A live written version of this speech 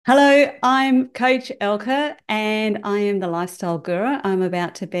Hello, I'm Coach Elke and I am the lifestyle guru. I'm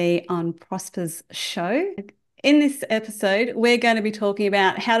about to be on Prosper's show. In this episode, we're going to be talking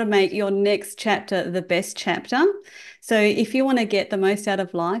about how to make your next chapter the best chapter. So, if you want to get the most out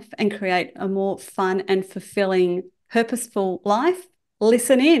of life and create a more fun and fulfilling, purposeful life,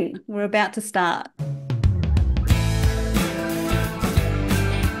 listen in. We're about to start.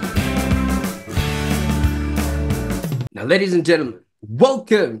 Now, ladies and gentlemen,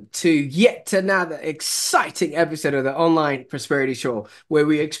 welcome to yet another exciting episode of the Online Prosperity Show, where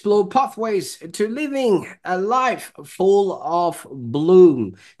we explore pathways to living a life full of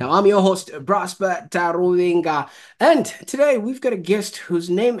bloom. Now, I'm your host, Prosper Taruvinga, and today we've got a guest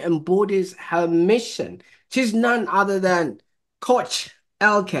whose name embodies her mission. She's none other than Coach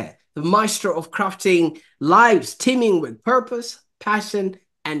Elke, the maestro of crafting lives teeming with purpose, passion,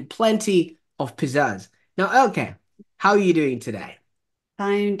 and plenty of pizzazz. Now, Elke, how are you doing today?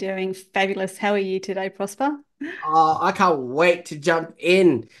 I'm doing fabulous. How are you today, Prosper? I can't wait to jump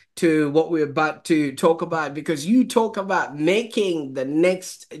in to what we're about to talk about because you talk about making the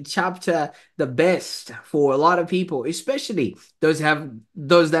next chapter the best for a lot of people, especially those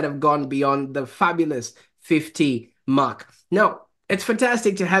that have gone beyond the fabulous 50 mark. Now, it's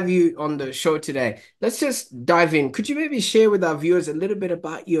fantastic to have you on the show today. Let's just dive in. Could you maybe share with our viewers a little bit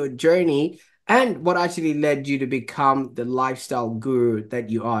about your journey and what actually led you to become the lifestyle guru that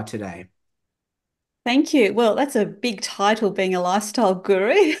you are today? Thank you. Well, that's a big title, being a lifestyle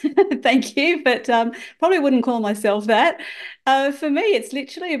guru. Thank you, but probably wouldn't call myself that. For me, it's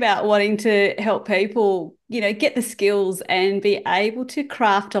literally about wanting to help people, get the skills and be able to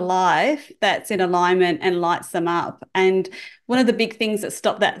craft a life that's in alignment and lights them up. And one of the big things that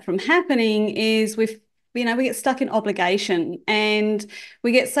stop that from happening is we get stuck in obligation and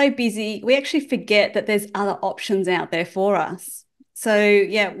we get so busy, we actually forget that there's other options out there for us. So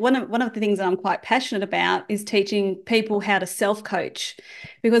yeah, one of the things that I'm quite passionate about is teaching people how to self-coach,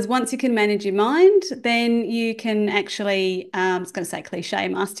 because once you can manage your mind, then you can actually, I was going to say cliche,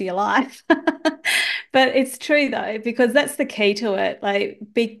 master your life, but it's true though, because that's the key to it.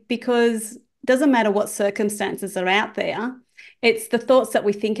 Because it doesn't matter what circumstances are out there, it's the thoughts that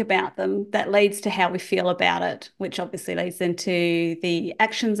we think about them that leads to how we feel about it, which obviously leads into the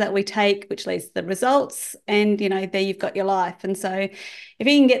actions that we take, which leads to the results. And, there you've got your life. And so if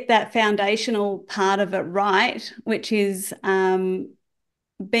you can get that foundational part of it right, which is being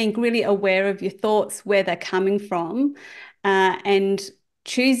really aware of your thoughts, where they're coming from, and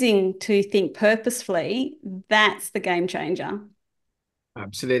choosing to think purposefully, that's the game changer.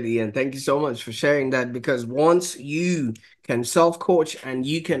 Absolutely. And thank you so much for sharing that because once you can self-coach and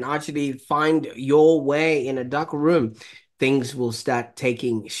you can actually find your way in a dark room, things will start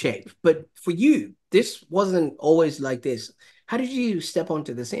taking shape. But for you, this wasn't always like this. How did you step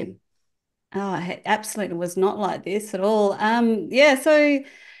onto the scene? Oh, it absolutely was not like this at all. Yeah, so it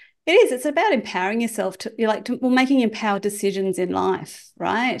is. It's about empowering yourself well, making empowered decisions in life,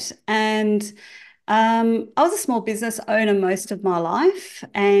 right? And I was a small business owner most of my life,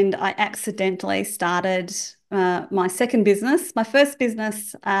 and I accidentally started my second business. My first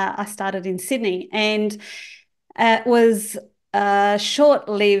business I started in Sydney, and it was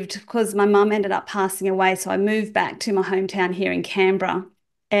short-lived because my mum ended up passing away. So I moved back to my hometown here in Canberra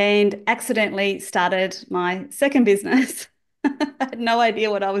and accidentally started my second business. I had no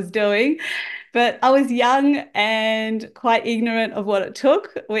idea what I was doing, but I was young and quite ignorant of what it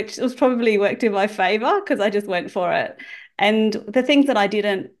took, which was probably worked in my favor because I just went for it. And the things that I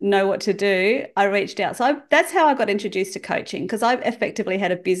didn't know what to do, I reached out. That's how I got introduced to coaching, because I've effectively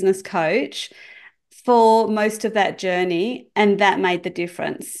had a business coach for most of that journey, and that made the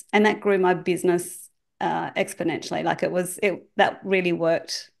difference. And that grew my business exponentially. Like that really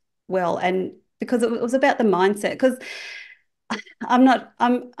worked well. And because it was about the mindset, because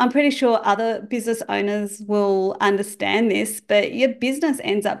I'm pretty sure other business owners will understand this, but your business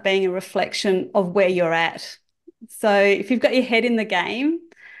ends up being a reflection of where you're at. So if you've got your head in the game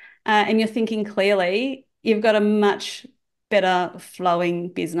and you're thinking clearly, you've got a much better flowing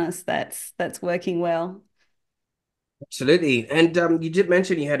business that's working well. Absolutely. And you did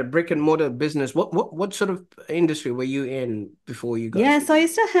mention you had a brick and mortar business. What sort of industry were you in before you got Yeah, to? so I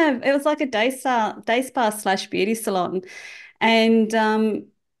used to have, it was like a day spa slash beauty salon. And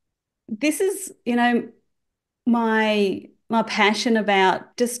this is, my passion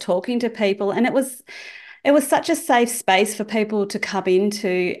about just talking to people. And it was such a safe space for people to come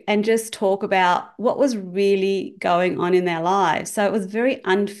into and just talk about what was really going on in their lives. So it was very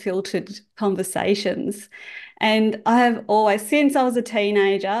unfiltered conversations. And I have always, since I was a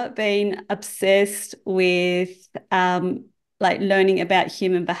teenager, been obsessed with like learning about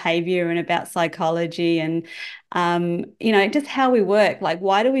human behavior and about psychology and just how we work. Like,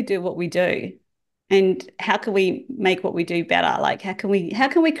 why do we do what we do? And how can we make what we do better? Like, how can we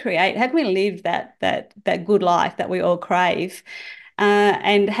create, how can we live that good life that we all crave?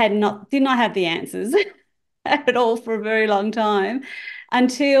 And did not have the answers at all for a very long time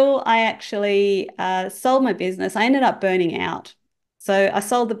until I actually sold my business. I ended up burning out. So I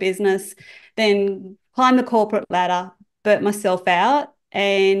sold the business, then climbed the corporate ladder, burnt myself out,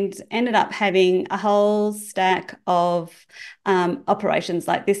 and ended up having a whole stack of operations.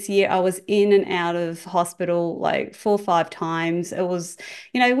 Like this year, I was in and out of hospital like 4 or 5 times. It was,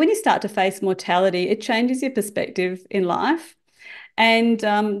 when you start to face mortality, it changes your perspective in life. And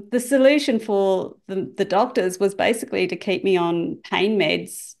the solution for the doctors was basically to keep me on pain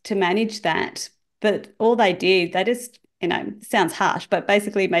meds to manage that. But all they did, they just, sounds harsh, but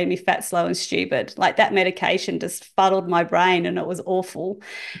basically made me fat, slow, and stupid. Like that medication just fuddled my brain and it was awful.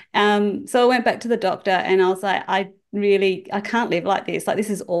 So I went back to the doctor and I was like, I can't live like this. Like,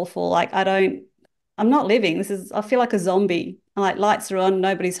 this is awful. Like, I'm not living. I feel like a zombie. Like, lights are on,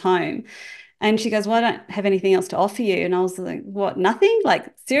 nobody's home. And she goes, well, I don't have anything else to offer you. And I was like, what, nothing?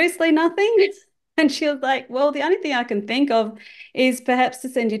 Like, seriously, nothing? And she was like, well, the only thing I can think of is perhaps to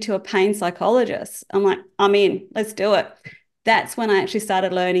send you to a pain psychologist. I'm like, I'm in, let's do it. That's when I actually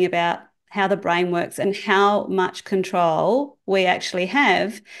started learning about how the brain works and how much control we actually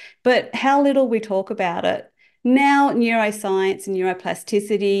have, but how little we talk about it. Now, neuroscience and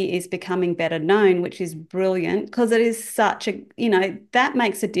neuroplasticity is becoming better known, which is brilliant because it is such a, that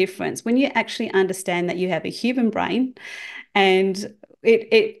makes a difference when you actually understand that you have a human brain and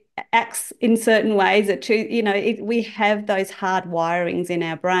it acts in certain ways that we have those hard wirings in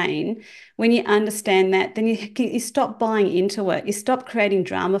our brain. When you understand that, then you stop buying into it. You stop creating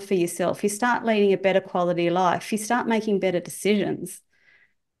drama for yourself. You start leading a better quality of life. You start making better decisions.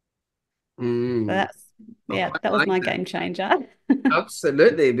 So Mm, I yeah, quite that was like my that. game changer.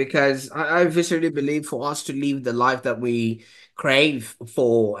 Absolutely, because I viscerally believe for us to live the life that we crave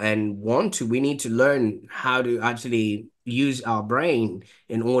for and want to, we need to learn how to actually use our brain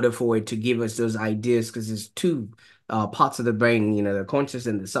in order for it to give us those ideas. Because there's two parts of the brain, the conscious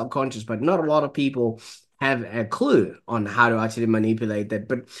and the subconscious, but not a lot of people have a clue on how to actually manipulate that.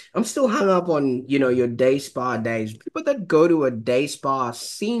 But I'm still hung up on, your day spa days. People that go to a day spa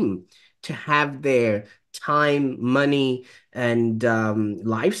seem to have their time, money, and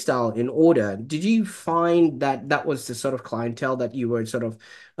lifestyle in order. Did you find that that was the sort of clientele that you were sort of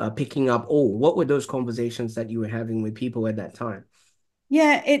picking up? Or what were those conversations that you were having with people at that time?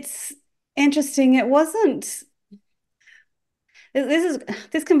 Yeah, it's interesting. It wasn't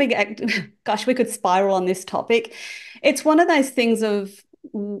this can be gosh, we could spiral on this topic. It's one of those things of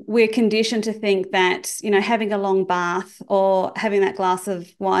we're conditioned to think that, having a long bath or having that glass of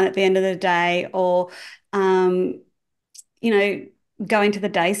wine at the end of the day or um, you know, going to the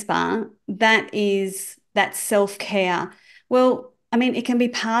day spa, that's self-care. Well, I mean, it can be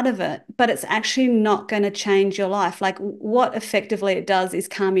part of it, but it's actually not going to change your life. Like what effectively it does is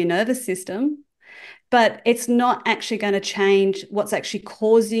calm your nervous system, but it's not actually going to change what's actually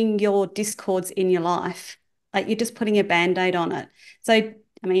causing your discords in your life. Like you're just putting a band-aid on it. So,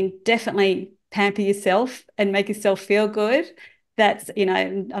 I mean, definitely pamper yourself and make yourself feel good.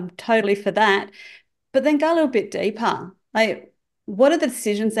 I'm totally for that. But then go a little bit deeper. Like, what are the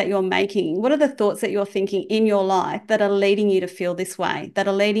decisions that you're making? What are the thoughts that you're thinking in your life that are leading you to feel this way, that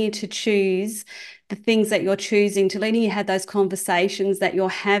are leading you to choose the things that you're choosing, to leading you to have those conversations that you're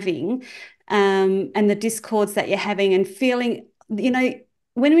having, and the discords that you're having and feeling,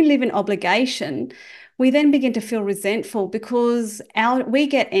 when we live in obligation, we then begin to feel resentful because we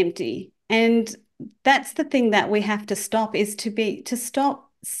get empty. And that's the thing that we have to stop is to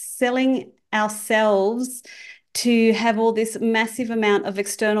stop selling ourselves to have all this massive amount of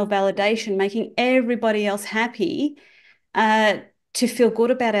external validation, making everybody else happy, uh, to feel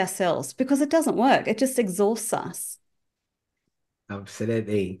good about ourselves because it doesn't work. It just exhausts us.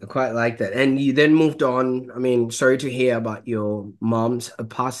 Absolutely. I quite like that. And you then moved on. I mean, sorry to hear about your mom's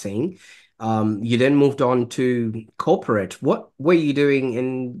passing. You then moved on to corporate. What were you doing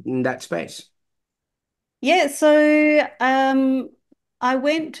in that space? Yeah, so I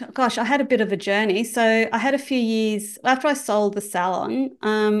had a bit of a journey. So I had a few years after I sold the salon,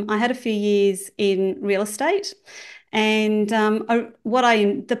 I had a few years in real estate. And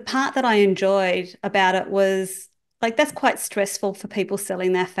the part that I enjoyed about it was like that's quite stressful for people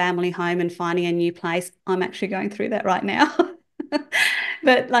selling their family home and finding a new place. I'm actually going through that right now.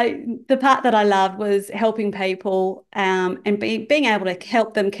 But like the part that I loved was helping people and being able to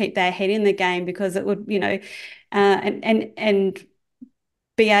help them keep their head in the game because it would, and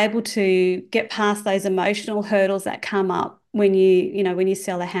be able to get past those emotional hurdles that come up when when you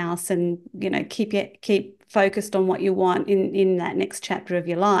sell a house, and keep focused on what you want in that next chapter of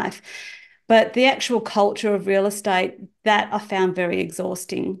your life. But the actual culture of real estate, that I found very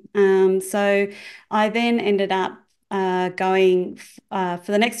exhausting. So I then ended up going for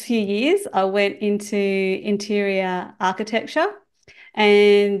the next few years. I went into interior architecture,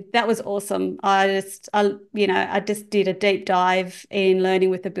 and that was awesome. I just did a deep dive in learning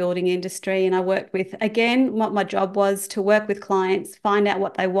with the building industry, and I worked with, again, what my job was to work with clients, find out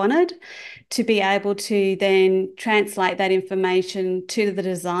what they wanted, to be able to then translate that information to the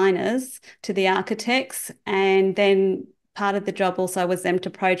designers, to the architects, and then part of the job also was them to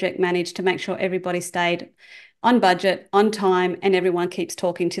project manage to make sure everybody stayed on budget, on time, and everyone keeps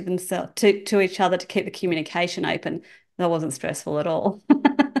talking to themselves to each other to keep the communication open. That wasn't stressful at all.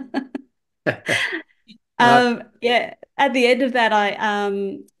 Uh, Yeah, at the end of that,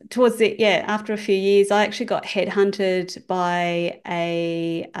 after a few years, I actually got headhunted by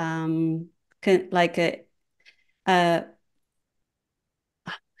like uh,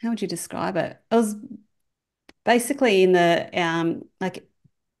 how would you describe it? I was basically in the like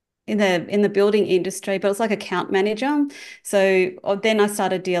in the building industry, but it was like account manager. So then I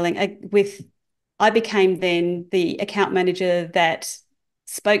started dealing with, I became then the account manager that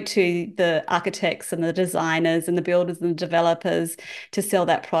spoke to the architects and the designers and the builders and the developers to sell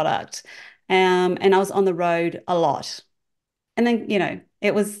that product. And I was on the road a lot. And then,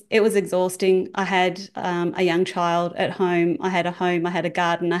 it was exhausting. I had a young child at home. I had a home. I had a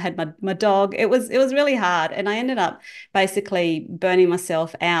garden. I had my dog. It was really hard, and I ended up basically burning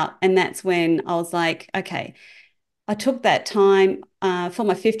myself out. And that's when I was like, okay, I took that time for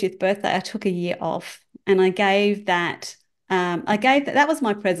my 50th birthday. I took a year off, and I gave that. That was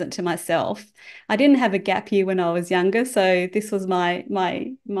my present to myself. I didn't have a gap year when I was younger, so this was my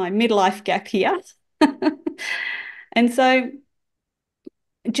midlife gap year. And so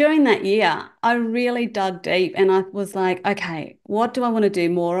during that year, I really dug deep, and I was like, okay, what do I want to do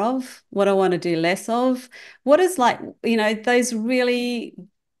more of? What do I want to do less of? What is, like, those really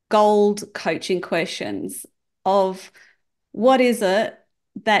gold coaching questions of what is it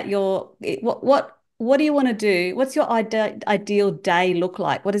that what do you want to do? What's your ideal day look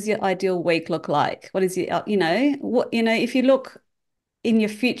like? What does your ideal week look like? What is your, if you look in your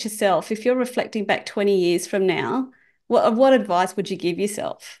future self, if you're reflecting back 20 years from now, what advice would you give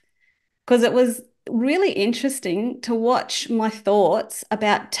yourself? Because it was really interesting to watch my thoughts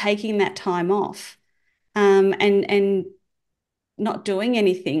about taking that time off, and not doing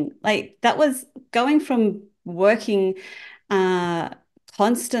anything. Like, that was going from working uh,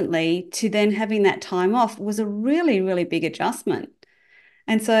 constantly to then having that time off was a really, really big adjustment.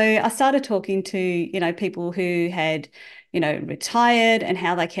 And so I started talking to, people who had, retired, and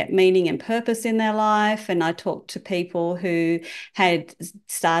how they kept meaning and purpose in their life. And I talked to people who had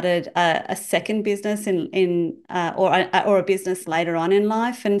started a second business or a business later on in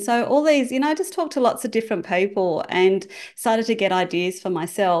life. And so all these, I just talked to lots of different people and started to get ideas for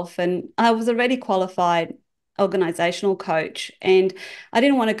myself. And I was already qualified organizational coach, and I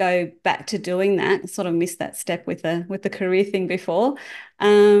didn't want to go back to doing that. Sort of missed that step with the career thing before.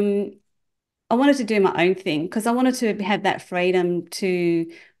 um, I wanted to do my own thing because I wanted to have that freedom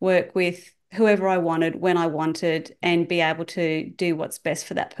to work with whoever I wanted, when I wanted, and be able to do what's best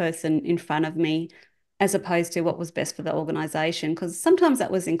for that person in front of me, as opposed to what was best for the organization. Because sometimes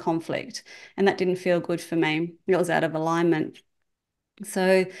that was in conflict, and that didn't feel good for me. It was out of alignment.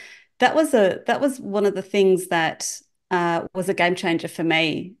 So that was one of the things that was a game changer for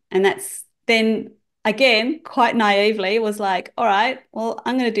me. And that's then, again, quite naively, was like, all right, well,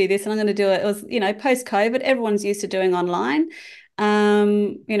 I'm going to do this, and I'm going to do it. It was, post COVID, everyone's used to doing online.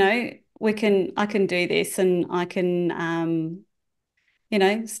 I can do this, and I can,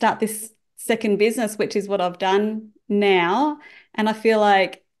 start this second business, which is what I've done now. And I feel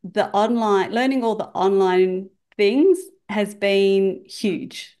like learning all the online things has been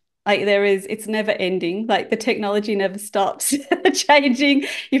huge. Like, it's never ending. Like, the technology never stops changing.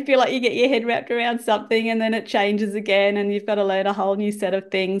 You feel like you get your head wrapped around something, and then it changes again, and you've got to learn a whole new set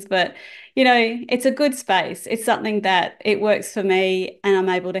of things. But it's a good space. It's something that it works for me, and I'm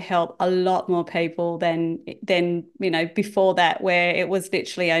able to help a lot more people than before that, where it was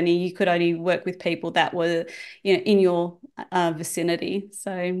literally only you could only work with people that were, in your vicinity.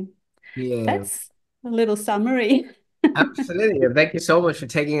 So yeah. that's a little summary. Absolutely. And thank you so much for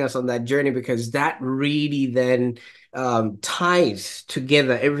taking us on that journey, because that really then ties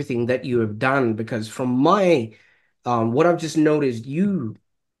together everything that you have done. Because from what I've just noticed, you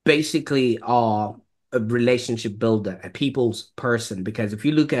basically are. a relationship builder, a people's person. Because if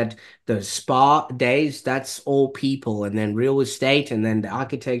you look at the spa days, that's all people, and then real estate, and then the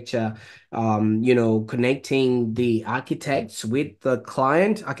architecture, connecting the architects with the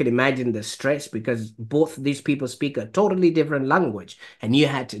client. I can imagine the stress because both these people speak a totally different language, and you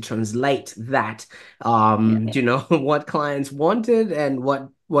had to translate that, Yeah. what clients wanted and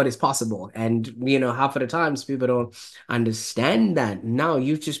what is possible. And half of the times people don't understand that. Now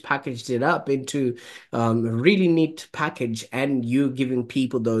you've just packaged it up into a really neat package, and you're giving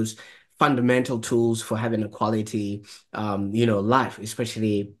people those fundamental tools for having a quality life,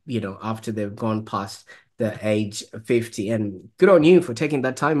 especially after they've gone past the age of 50. And good on you for taking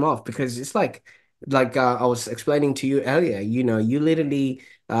that time off, because it's like I was explaining to you earlier, you literally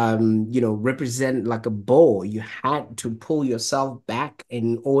represent like a ball. You had to pull yourself back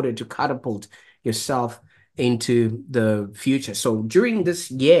in order to catapult yourself into the future. So during this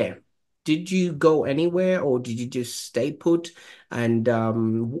year, did you go anywhere, or did you just stay put? And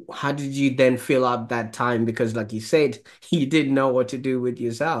how did you then fill up that time? Because, like you said, you didn't know what to do with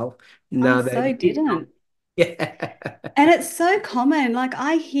yourself. I Now that so didn't. yeah. And it's so common. Like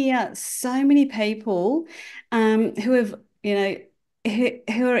I hear so many people who have,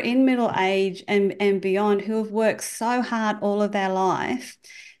 who are in middle age and beyond, who have worked so hard all of their life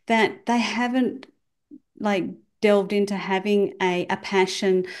that they haven't like delved into having a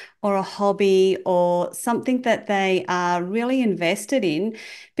passion or a hobby or something that they are really invested in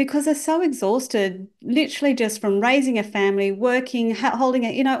because they're so exhausted, literally just from raising a family, working, holding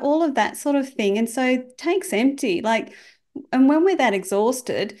it, all of that sort of thing. And so tank's empty. Like, and when we're that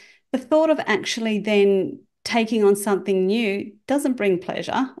exhausted, the thought of actually then taking on something new doesn't bring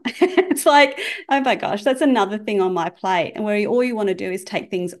pleasure. It's like, oh my gosh, that's another thing on my plate. And where all you want to do is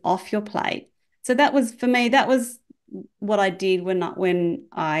take things off your plate. So that was for me, that was what I did when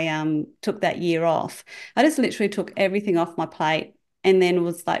I took that year off. I just literally took everything off my plate and then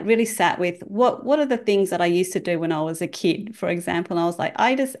was like really sat with what are the things that I used to do when I was a kid, for example. And I was like,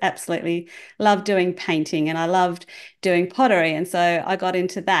 I just absolutely loved doing painting and I loved doing pottery. And so I got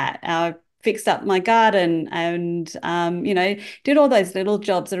into that. I fixed up my garden and did all those little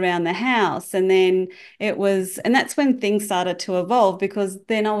jobs around the house. And that's when things started to evolve because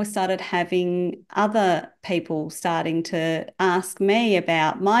then I was started having other people starting to ask me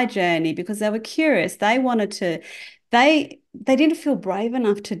about my journey because they were curious. They didn't feel brave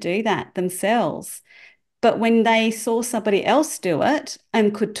enough to do that themselves. But when they saw somebody else do it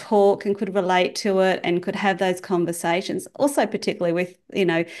and could talk and could relate to it and could have those conversations, also particularly with,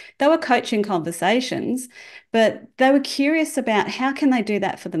 they were coaching conversations, but they were curious about how can they do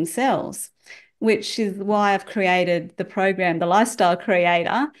that for themselves, which is why I've created the program, The Lifestyle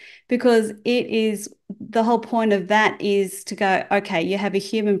Creator, because it is the whole point of that is to go, okay, you have a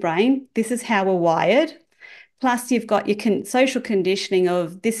human brain. This is how we're wired. Plus, you've got your social conditioning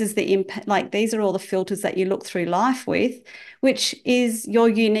of this is the impact, like these are all the filters that you look through life with, which is your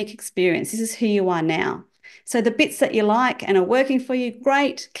unique experience. This is who you are now. So the bits that you like and are working for you,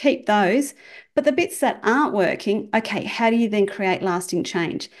 great, keep those. But the bits that aren't working, okay, how do you then create lasting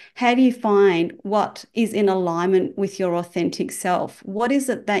change? How do you find what is in alignment with your authentic self? What is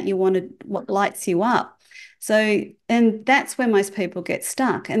it that you want to, what lights you up? So, and that's where most people get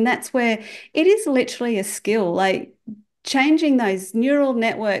stuck. And that's where it is literally a skill, like changing those neural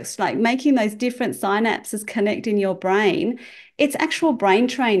networks, like making those different synapses connect in your brain. It's actual brain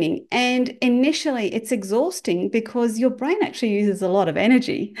training. And initially, it's exhausting because your brain actually uses a lot of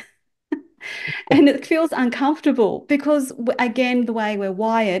energy and it feels uncomfortable because, again, the way we're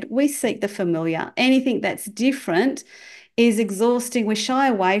wired, we seek the familiar. Anything that's different is exhausting. We shy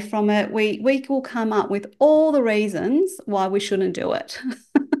away from it. We will come up with all the reasons why we shouldn't do it.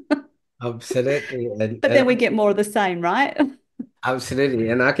 Absolutely. But then we get more of the same, right? Absolutely.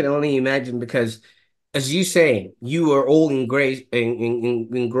 And I can only imagine because, as you say, you were all engrossed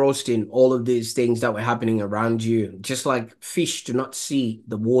in all of these things that were happening around you. Just like fish do not see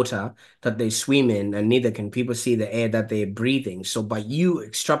the water that they swim in, and neither can people see the air that they're breathing. So, by you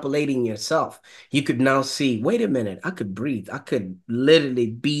extrapolating yourself, you could now see, wait a minute, I could breathe. I could literally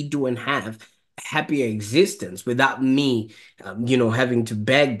be, do, and have a happier existence without me, having to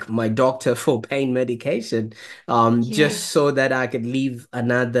beg my doctor for pain medication Yeah. just so that I could live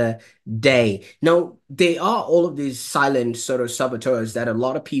another day. Now, there are all of these silent sort of saboteurs that a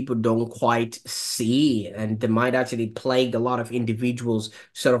lot of people don't quite see, and they might actually plague a lot of individuals'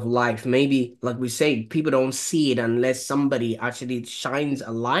 sort of life. Maybe, like we say, people don't see it unless somebody actually shines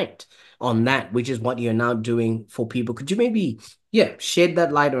a light on that, which is what you're now doing for people. Could you maybe, yeah, shed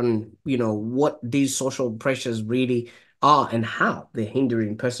that light on, what these social pressures really are and how they're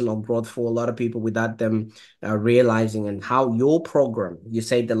hindering personal growth for a lot of people without them realizing, and how your program, you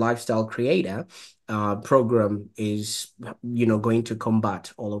say the lifestyle creator program, is going to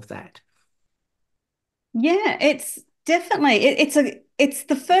combat all of that. Yeah, it's definitely it's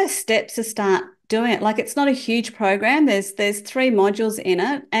the first step to start doing it. Like it's not a huge program. There's three modules in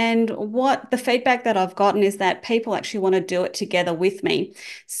it, and what the feedback that I've gotten is that people actually want to do it together with me.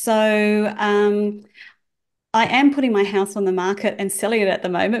 So I am putting my house on the market and selling it at the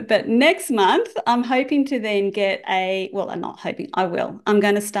moment, but next month I'm hoping to then get well, I'm not hoping, I will. I'm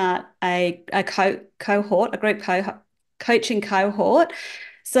going to start a cohort, a group coaching cohort.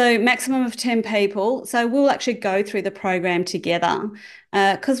 So maximum of 10 people. So we'll actually go through the program together.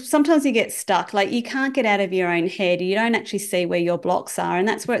 Because sometimes you get stuck, like you can't get out of your own head. You don't actually see where your blocks are. And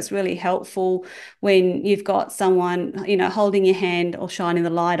that's where it's really helpful when you've got someone, holding your hand or shining the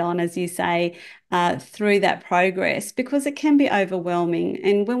light on, as you say, through that progress, because it can be overwhelming.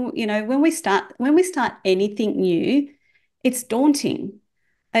 And when we start anything new, it's daunting.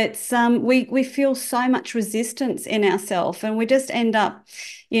 It's we feel so much resistance in ourselves, and we just end up,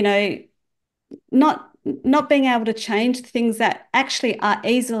 you know, not being able to change things that actually are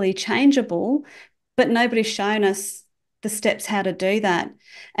easily changeable, but nobody's shown us the steps how to do that.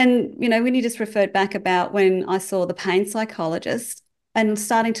 And when you just referred back about when I saw the pain psychologist and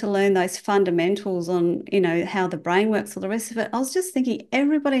starting to learn those fundamentals on, how the brain works, all the rest of it, I was just thinking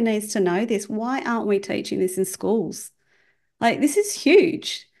everybody needs to know this. Why aren't we teaching this in schools? Like this is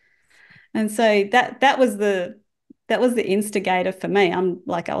huge. And so that was the instigator for me. I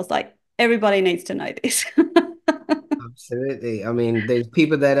was like, everybody needs to know this. Absolutely. I mean, there's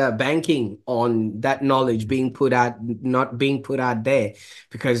people that are banking on that knowledge being put out, not being put out there,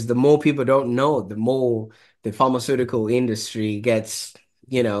 because the more people don't know, the more the pharmaceutical industry gets,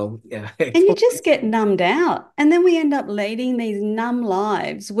 yeah. And you just get numbed out. And then we end up leading these numb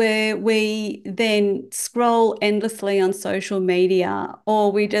lives where we then scroll endlessly on social media,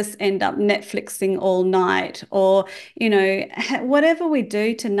 or we just end up Netflixing all night, or, whatever we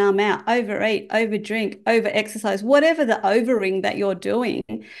do to numb out, overeat, overdrink, over exercise, whatever the overing that you're doing,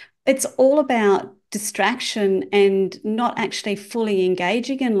 it's all about distraction and not actually fully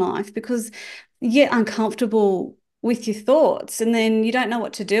engaging in life because you get uncomfortable with your thoughts and then you don't know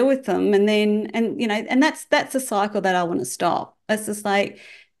what to do with them and that's a cycle that I want to stop. It's just like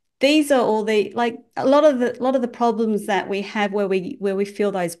these are all the like a lot of the problems that we have where we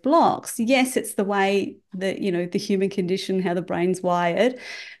feel those blocks. Yes, it's the way that the human condition, how the brain's wired,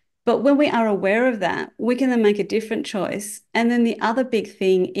 but when we are aware of that, we can then make a different choice. And then the other big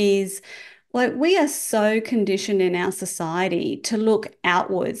thing is like we are so conditioned in our society to look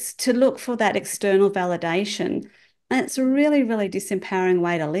outwards, to look for that external validation. And it's a really, really disempowering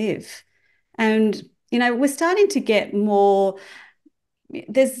way to live. And, we're starting to get more,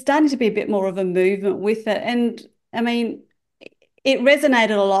 there's starting to be a bit more of a movement with it. And I mean, it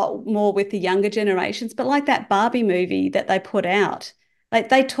resonated a lot more with the younger generations, but like that Barbie movie that they put out, like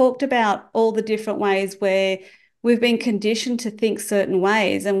they talked about all the different ways where we've been conditioned to think certain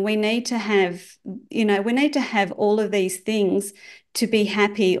ways, and we need to have all of these things to be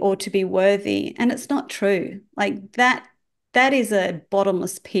happy or to be worthy. And it's not true. Like that is a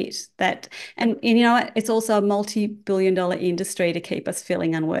bottomless pit and you know what? It's also a multi-billion dollar industry to keep us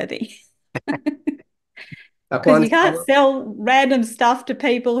feeling unworthy. Like Because you once, can't sell random stuff to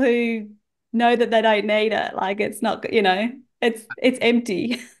people who know that they don't need it. Like it's not, it's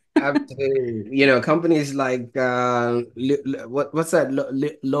empty. absolutely, companies like what's that,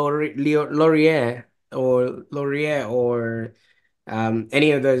 L'Oreal or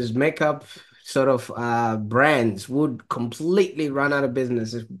any of those makeup sort of brands would completely run out of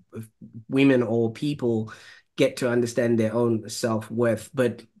business if women or people get to understand their own self-worth.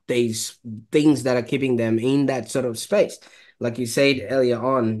 But there's things that are keeping them in that sort of space. Like you said earlier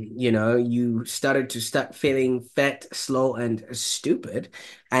on, you started to start feeling fat, slow, and stupid.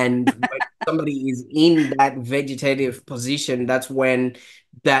 And when somebody is in that vegetative position, that's when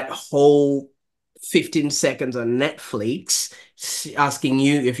that whole 15 seconds on Netflix asking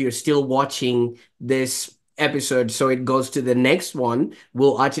you if you're still watching this episode so it goes to the next one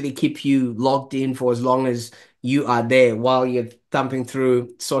will actually keep you logged in for as long as you are there while you're thumping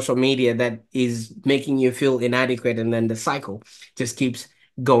through social media that is making you feel inadequate, and then the cycle just keeps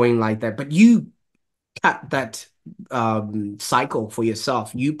going like that. But you cut that cycle for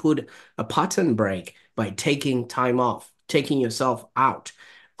yourself. You put a pattern break by taking time off, taking yourself out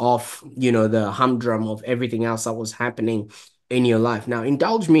of, the humdrum of everything else that was happening in your life. Now,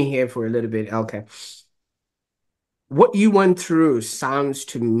 indulge me here for a little bit, Elke. What you went through sounds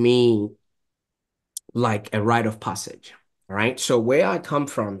to me like a rite of passage. All right. So where I come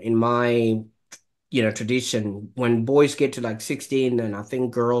from in my tradition, when boys get to like 16 and I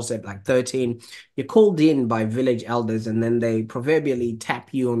think girls at like 13, you're called in by village elders and then they proverbially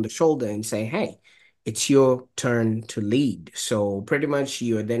tap you on the shoulder and say, hey, it's your turn to lead. So pretty much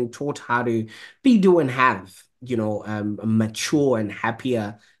you're then taught how to be, do, and have, a mature and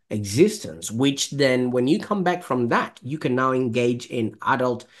happier existence, which then when you come back from that, you can now engage in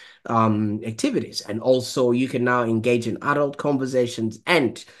adult activities. And also you can now engage in adult conversations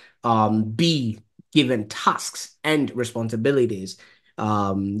and be given tasks and responsibilities,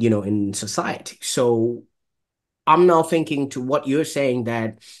 in society. So I'm now thinking to what you're saying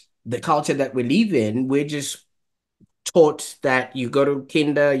that the culture that we live in, we're just taught that you go to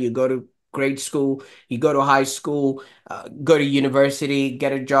kinder, you go to grade school, you go to high school, go to university,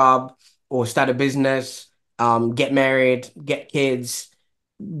 get a job or start a business, get married, get kids,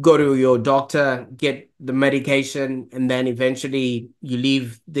 go to your doctor, get the medication, and then eventually you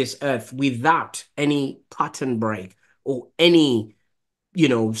leave this earth without any pattern break or any,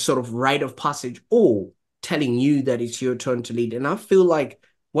 sort of rite of passage or telling you that it's your turn to lead. And I feel like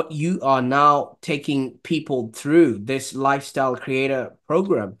what you are now taking people through this lifestyle creator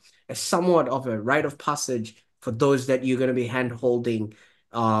program is somewhat of a rite of passage for those that you're going to be hand holding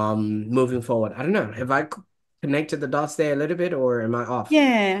moving forward. I don't know. Have I connected the dots there a little bit or am I off?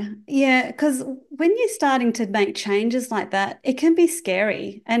 Yeah, yeah, because when you're starting to make changes like that, it can be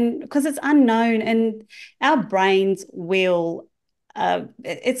scary and because it's unknown and our brains will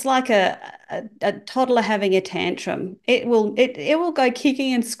it's like a toddler having a tantrum. It will go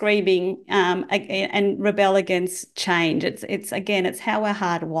kicking and screaming and rebel against change. It's again, it's how we're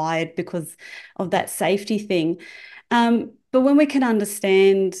hardwired because of that safety thing. But when we can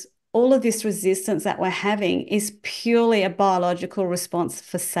understand all of this resistance that we're having is purely a biological response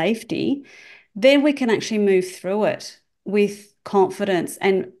for safety, then we can actually move through it with confidence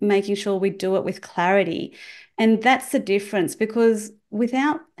and making sure we do it with clarity. And that's the difference because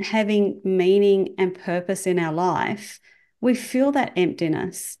without having meaning and purpose in our life, we feel that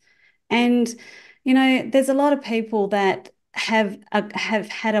emptiness. And, there's a lot of people that have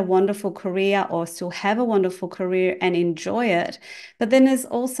had a wonderful career or still have a wonderful career and enjoy it. But then there's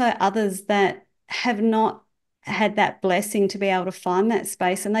also others that have not had that blessing to be able to find that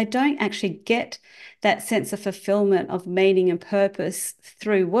space and they don't actually get that sense of fulfillment of meaning and purpose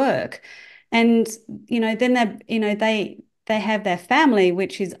through work. And, then they have their family,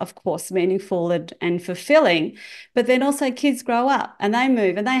 which is of course meaningful and fulfilling. But then also kids grow up and they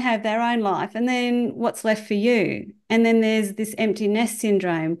move and they have their own life. And then what's left for you? And then there's this empty nest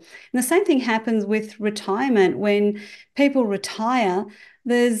syndrome. And the same thing happens with retirement. When people retire,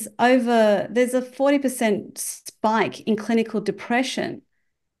 there's a 40% spike in clinical depression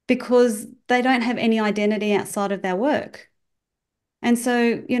because they don't have any identity outside of their work. And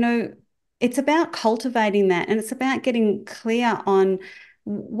so, it's about cultivating that and it's about getting clear on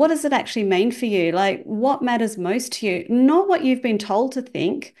what does it actually mean for you? Like what matters most to you, not what you've been told to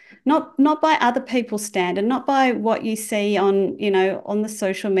think, not by other people's standard, not by what you see on, on the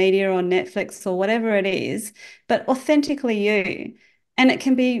social media or Netflix or whatever it is, but authentically you. And it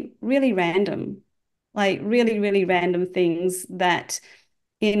can be really random, like really, really random things that,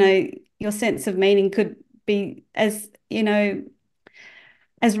 you know, your sense of meaning could be as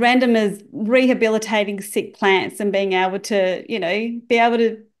random as rehabilitating sick plants and being able to, you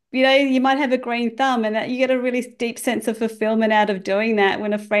might have a green thumb and that you get a really deep sense of fulfillment out of doing that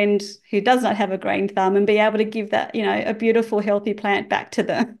when a friend who does not have a green thumb and be able to give that, a beautiful, healthy plant back to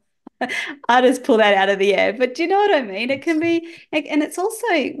them. I just pull that out of the air. But do you know what I mean? It can be, and it's also,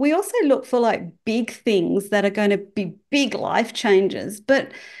 we also look for like big things that are going to be big life changes.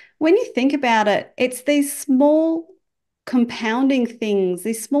 But when you think about it, it's these small compounding things,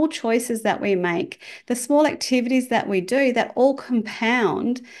 these small choices that we make, the small activities that we do that all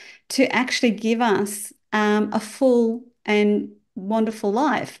compound to actually give us a full and wonderful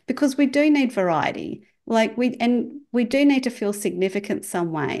life because we do need variety. We do need to feel significant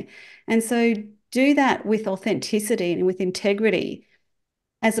some way. And so do that with authenticity and with integrity,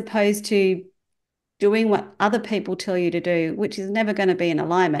 as opposed to doing what other people tell you to do, which is never going to be in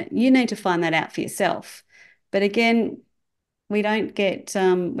alignment. You need to find that out for yourself. But again, we don't get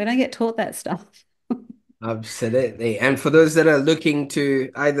taught that stuff. Absolutely. And for those that are looking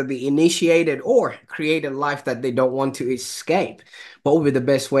to either be initiated or create a life that they don't want to escape, what would be the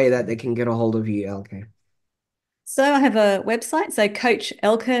best way that they can get a hold of you, Elke? So I have a website, so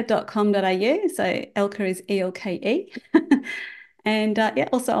coachelke.com.au. So Elke is ELKE. And yeah,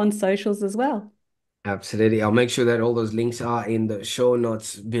 also on socials as well. Absolutely. I'll make sure that all those links are in the show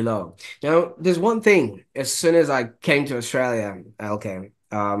notes below. Now, there's one thing, as soon as I came to Australia, okay,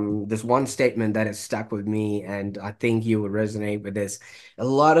 there's one statement that has stuck with me, and I think you would resonate with this. A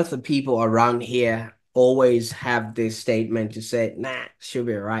lot of the people around here always have this statement to say, nah, she'll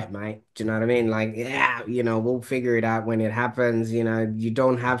be all right, mate. Do you know what I mean? Like, yeah, we'll figure it out when it happens. You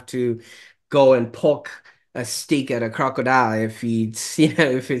don't have to go and poke a stick at a crocodile if it's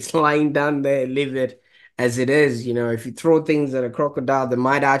if it's lying down there, leave it as it is. If you throw things at a crocodile, they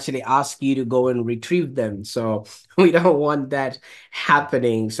might actually ask you to go and retrieve them. So we don't want that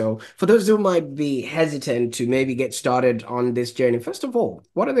happening. So for those who might be hesitant to maybe get started on this journey, first of all,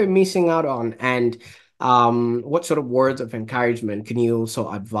 what are they missing out on? And what sort of words of encouragement can you also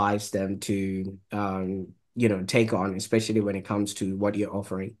advise them to take on, especially when it comes to what you're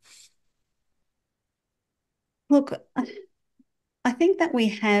offering? Look, I think that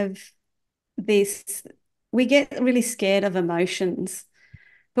this, we get really scared of emotions.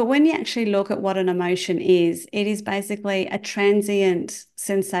 But when you actually look at what an emotion is, it is basically a transient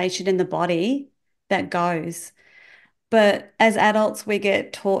sensation in the body that goes. But as adults, we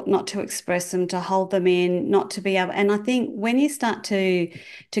get taught not to express them, to hold them in, not to be able. And I think when you start to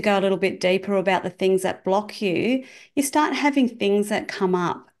go a little bit deeper about the things that block you, you start having things that come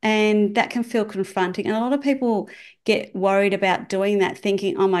up, and that can feel confronting. And a lot of people get worried about doing that,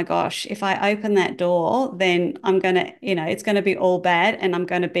 thinking, "Oh my gosh, if I open that door, then I'm gonna, it's gonna be all bad, and I'm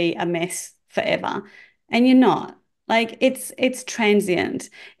gonna be a mess forever." And you're not. Like it's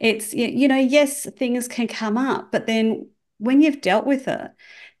transient. It's, yes, things can come up, but then when you've dealt with it,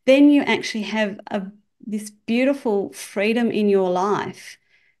 then you actually have this beautiful freedom in your life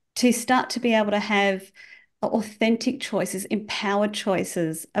to start to be able to have authentic choices, empowered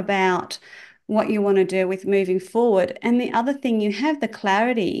choices about what you want to do with moving forward. And the other thing, you have the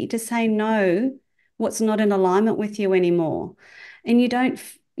clarity to say no, what's not in alignment with you anymore. And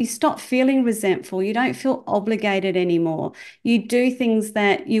you stop feeling resentful. You don't feel obligated anymore. You do things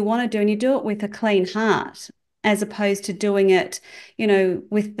that you want to do, and you do it with a clean heart, as opposed to doing it,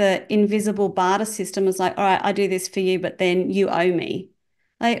 with the invisible barter system. It's like, all right, I do this for you, but then you owe me.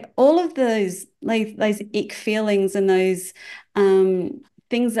 Like all of those ick feelings and those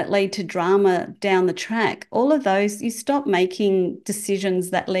things that lead to drama down the track, all of those, you stop making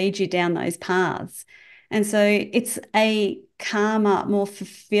decisions that lead you down those paths. And so it's a calmer, more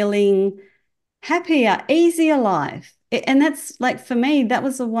fulfilling, happier, easier life. And that's like for me, that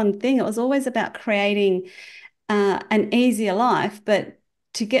was the one thing. It was always about creating an easier life, but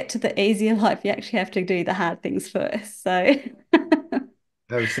to get to the easier life, you actually have to do the hard things first. So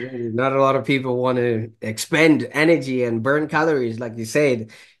Absolutely. Not a lot of people want to expend energy and burn calories, like you said,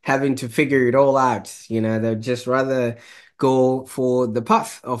 having to figure it all out. They'd just rather go for the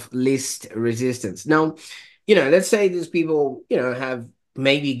path of least resistance. Now, let's say these people, have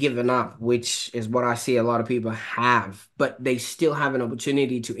maybe given up, which is what I see a lot of people have, but they still have an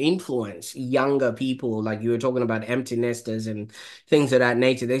opportunity to influence younger people. Like you were talking about empty nesters and things of that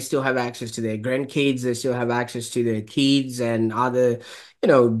nature. They still have access to their grandkids, they still have access to their kids and other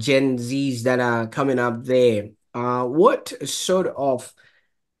Gen Zs that are coming up there. What sort of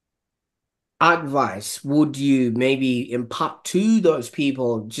advice would you maybe impart to those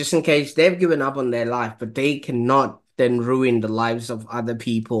people just in case they've given up on their life, but they cannot then ruin the lives of other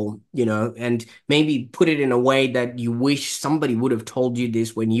people, and maybe put it in a way that you wish somebody would have told you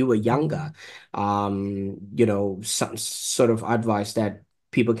this when you were younger? Some sort of advice that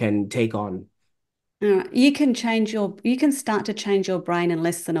people can take on. you can start to change your brain in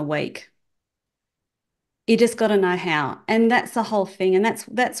less than a week. You just got to know how. And that's the whole thing. And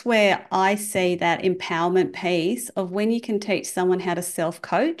that's where I see that empowerment piece of when you can teach someone how to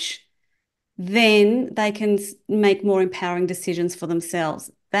self-coach, then they can make more empowering decisions for themselves.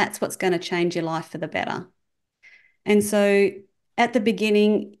 That's what's going to change your life for the better. And so at the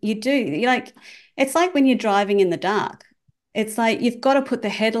beginning, you like, it's like when you're driving in the dark. It's like you've got to put the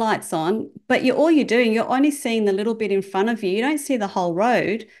headlights on, but all you're doing, you're only seeing the little bit in front of you. You don't see the whole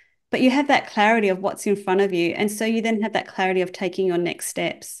road, but you have that clarity of what's in front of you. And so you then have that clarity of taking your next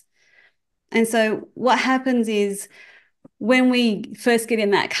steps. And so what happens is when we first get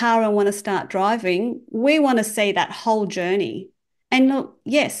in that car and want to start driving, we want to see that whole journey. And look,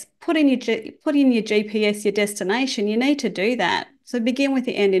 yes, put in your GPS, your destination. You need to do that. So begin with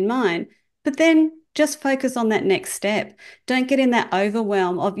the end in mind, but then just focus on that next step. Don't get in that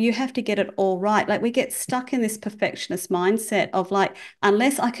overwhelm of you have to get it all right. Like we get stuck in this perfectionist mindset of like,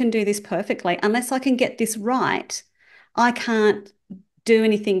 unless I can do this perfectly, unless I can get this right, I can't do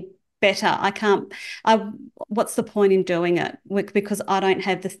anything better. I what's the point in doing it? Because I don't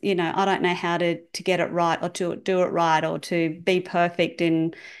have this, I don't know how to get it right or to do it right or to be perfect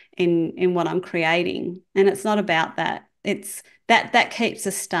in what I'm creating. And it's not about that. It's that keeps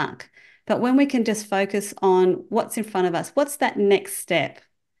us stuck. But when we can just focus on what's in front of us, what's that next step?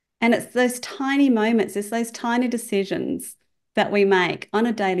 And it's those tiny moments, it's those tiny decisions that we make on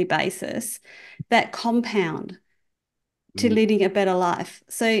a daily basis that compound to Mm, leading a better life.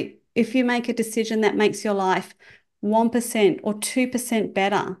 So if you make a decision that makes your life 1% or 2%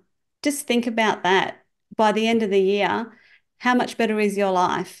 better, just think about that. By the end of the year, how much better is your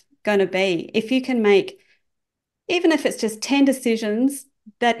life going to be? If you can make, even if it's just 10 decisions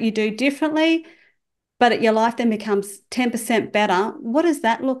that you do differently, but your life then becomes 10% better, what does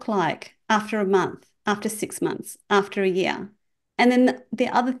that look like after a month, after 6 months, after a year? And then the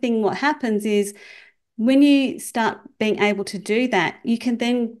other thing, what happens is when you start being able to do that, you can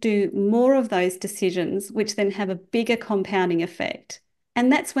then do more of those decisions, which then have a bigger compounding effect.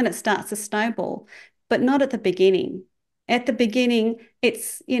 And that's when it starts to snowball, but not at the beginning. At the beginning,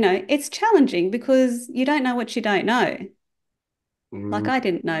 it's challenging because you don't know what you don't know. Like mm. I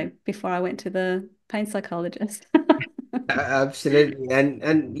didn't know before I went to the pain psychologist. Absolutely.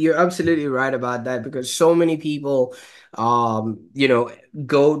 And you're absolutely right about that because so many people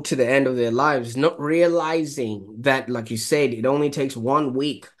go to the end of their lives not realizing that, like you said, it only takes 1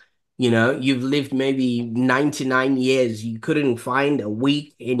 week. You've lived maybe 99 years. You couldn't find a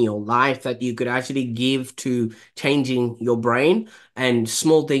week in your life that you could actually give to changing your brain and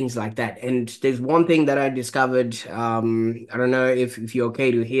small things like that. And there's one thing that I discovered. I don't know if you're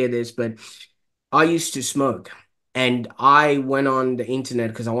okay to hear this, but I used to smoke and I went on the internet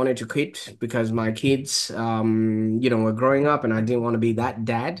because I wanted to quit because my kids, were growing up and I didn't want to be that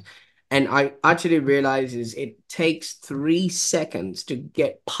dad. And I actually realized is it takes 3 seconds to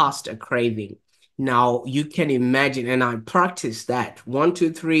get past a craving. Now you can imagine, and I practice that. One,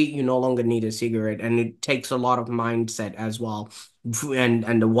 two, three, you no longer need a cigarette, and it takes a lot of mindset as well,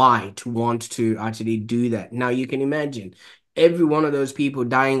 and the why to want to actually do that. Now you can imagine every one of those people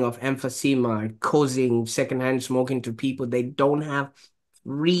dying of emphysema, causing secondhand smoking to people, they don't have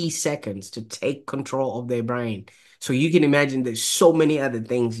 3 seconds to take control of their brain. So you can imagine there's so many other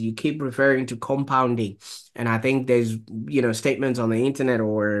things. You keep referring to compounding. And I think there's, statements on the internet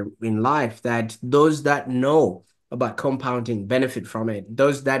or in life that those that know about compounding benefit from it.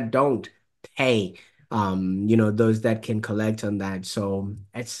 Those that don't pay, those that can collect on that. So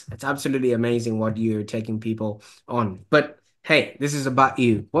it's absolutely amazing what you're taking people on. But hey, this is about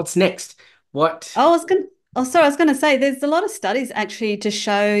you. What's next? What? I was going Oh, sorry, I was going to say there's a lot of studies actually to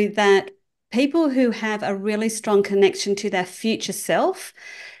show that people who have a really strong connection to their future self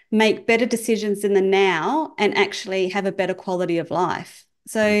make better decisions in the now and actually have a better quality of life.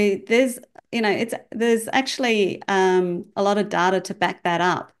 So there's actually a lot of data to back that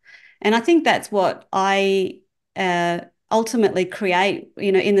up. And I think that's what I ultimately create,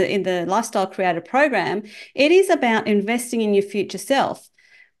 in the lifestyle creator program. It is about investing in your future self,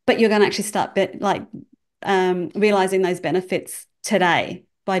 but you're going to actually start realizing those benefits today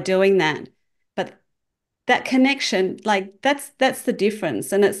by doing that. But that connection, like that's the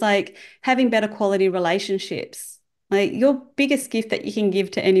difference. And it's like having better quality relationships. Like your biggest gift that you can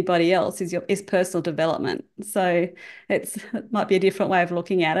give to anybody else is personal development. So it might be a different way of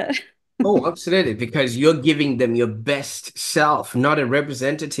looking at it. Oh, absolutely, because you're giving them your best self, not a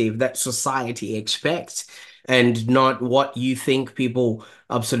representative that society expects, and not what you think people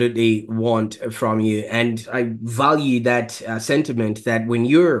absolutely want from you. And I value that sentiment that when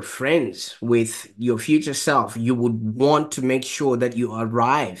you're friends with your future self, you would want to make sure that you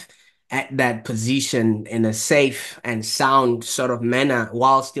arrive at that position in a safe and sound sort of manner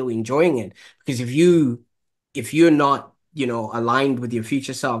while still enjoying it. Because if you're not aligned with your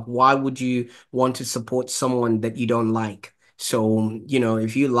future self, why would you want to support someone that you don't like? So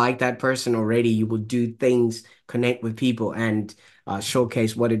if you like that person already, you will do things, connect with people, and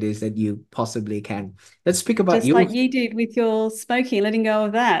showcase what it is that you possibly can. Let's speak about Just your. like you did with your smoking, letting go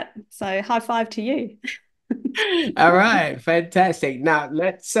of that. So high five to you. All right, fantastic. Now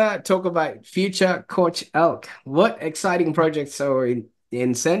let's talk about future Coach Elk. What exciting projects or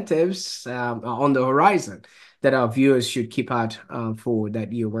incentives are on the horizon that our viewers should keep out for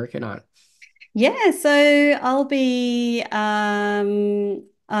that you're working on? Yeah, so I'll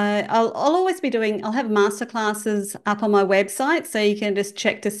always be doing, I'll have masterclasses up on my website, so you can just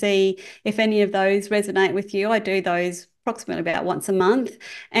check to see if any of those resonate with you. I do those approximately about once a month.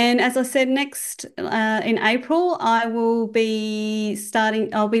 And as I said, next in April, I'll be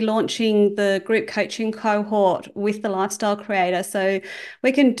launching the group coaching cohort with the lifestyle creator. So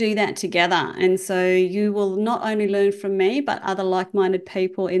we can do that together. And so you will not only learn from me, but other like-minded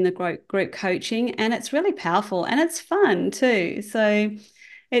people in the group coaching. And it's really powerful and it's fun too. So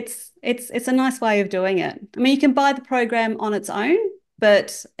it's a nice way of doing it. I mean, you can buy the program on its own,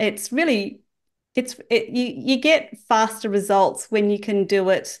 but you get faster results when you can do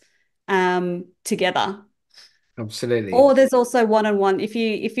it together. Absolutely. Or there's also one-on-one. If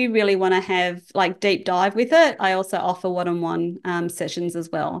you really want to have like deep dive with it, I also offer one-on-one sessions as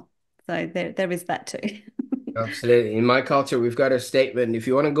well. So there is that too. Absolutely. In my culture, we've got a statement. If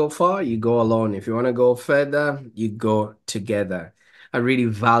you want to go far, you go alone. If you want to go further, you go together. I really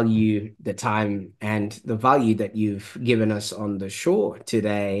value the time and the value that you've given us on the show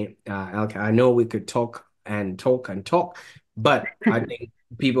today, Elke. I know we could talk and talk and talk, but I think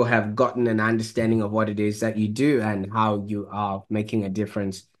people have gotten an understanding of what it is that you do and how you are making a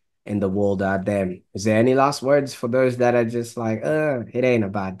difference in the world out there. Is there any last words for those that are just like, it ain't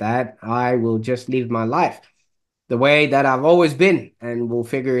about that. I will just live my life the way that I've always been, and we'll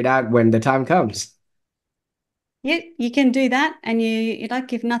figure it out when the time comes. Yeah, you can do that, and you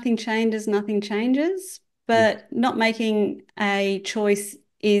like if nothing changes, nothing changes. It, But not making a choice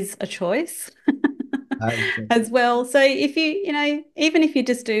is a choice absolutely. as well. So if even if you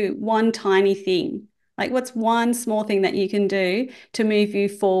just do one tiny thing, like what's one small thing that you can do to move you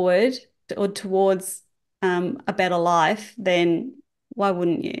forward or towards a better life, then why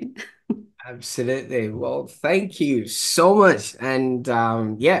wouldn't you? Absolutely. Well, thank you so much. And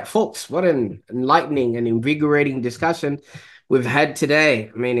yeah, folks, what an enlightening and invigorating discussion we've had today.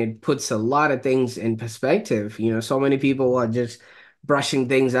 I mean, it puts a lot of things in perspective. So many people are just brushing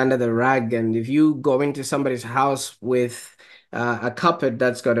things under the rug. And if you go into somebody's house with a cupboard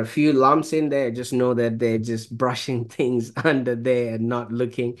that's got a few lumps in there, just know that they're just brushing things under there and not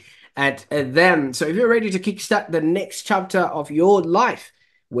looking at them. So if you're ready to kickstart the next chapter of your life,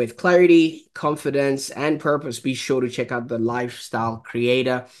 with clarity, confidence, and purpose, be sure to check out the Lifestyle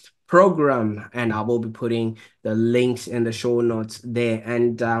Creator program. And I will be putting the links in the show notes there.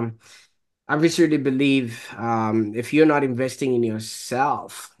 And I really believe if you're not investing in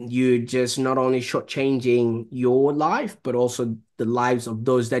yourself, you're just not only shortchanging your life, but also the lives of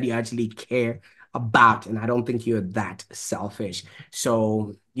those that you actually care about. And I don't think you're that selfish.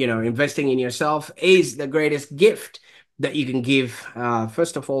 So, investing in yourself is the greatest gift that you can give,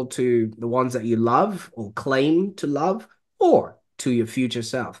 first of all, to the ones that you love or claim to love, or to your future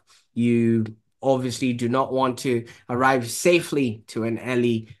self. You obviously do not want to arrive safely to an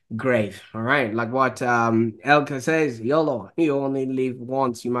early grave. All right. Like what Elke says, YOLO, you only live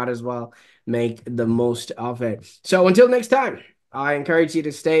once. You might as well make the most of it. So until next time, I encourage you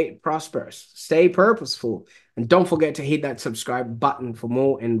to stay prosperous, stay purposeful, and don't forget to hit that subscribe button for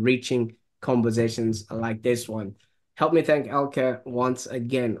more enriching conversations like this one. Help me thank Elke once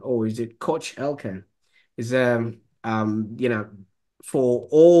again. Oh, is it Coach Elke? Is for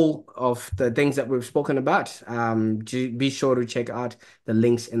all of the things that we've spoken about, be sure to check out the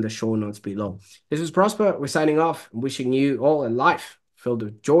links in the show notes below. This is Prosper. We're signing off, wishing you all a life filled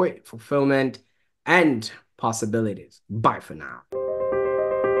with joy, fulfillment, and possibilities. Bye for now.